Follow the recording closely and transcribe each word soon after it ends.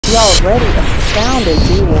The already astounded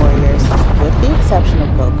Z warriors, with the exception of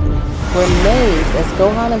Goku, were amazed as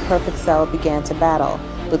Gohan and Perfect Cell began to battle,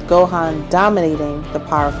 with Gohan dominating the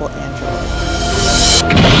powerful android.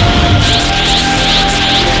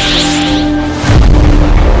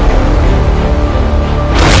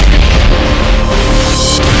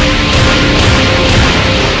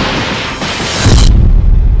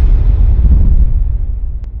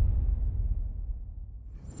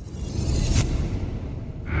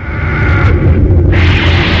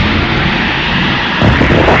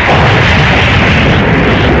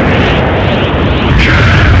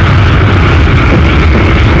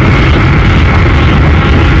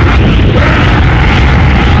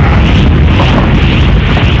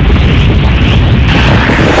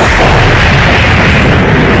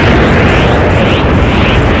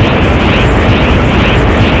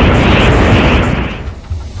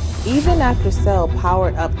 Even after Cell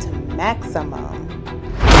powered up to maximum,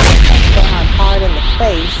 Gohan hard in the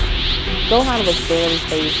face, Gohan was barely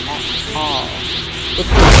phased at all. With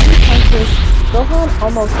his few punches, Gohan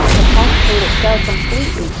almost incapacitated Cell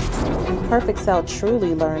completely. Perfect Cell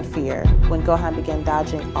truly learned fear when Gohan began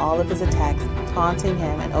dodging all of his attacks, taunting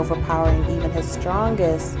him and overpowering even his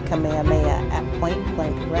strongest Kamehameha at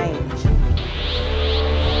point-blank range.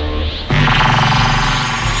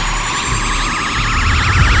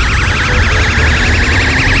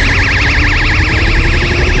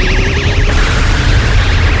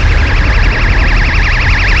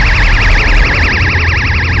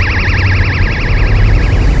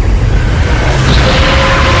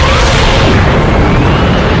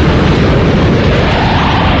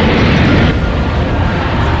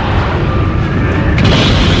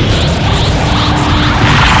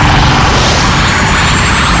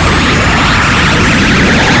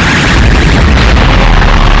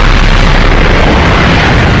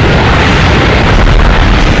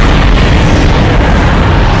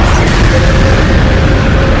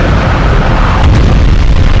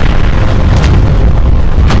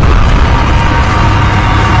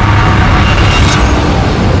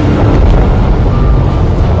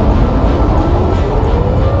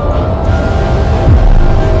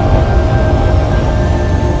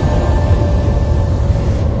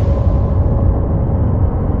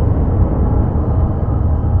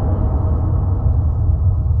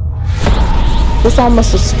 This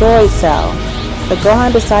almost destroyed Cell, but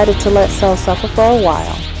Gohan decided to let Cell suffer for a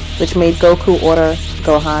while, which made Goku order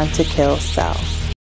Gohan to kill Cell.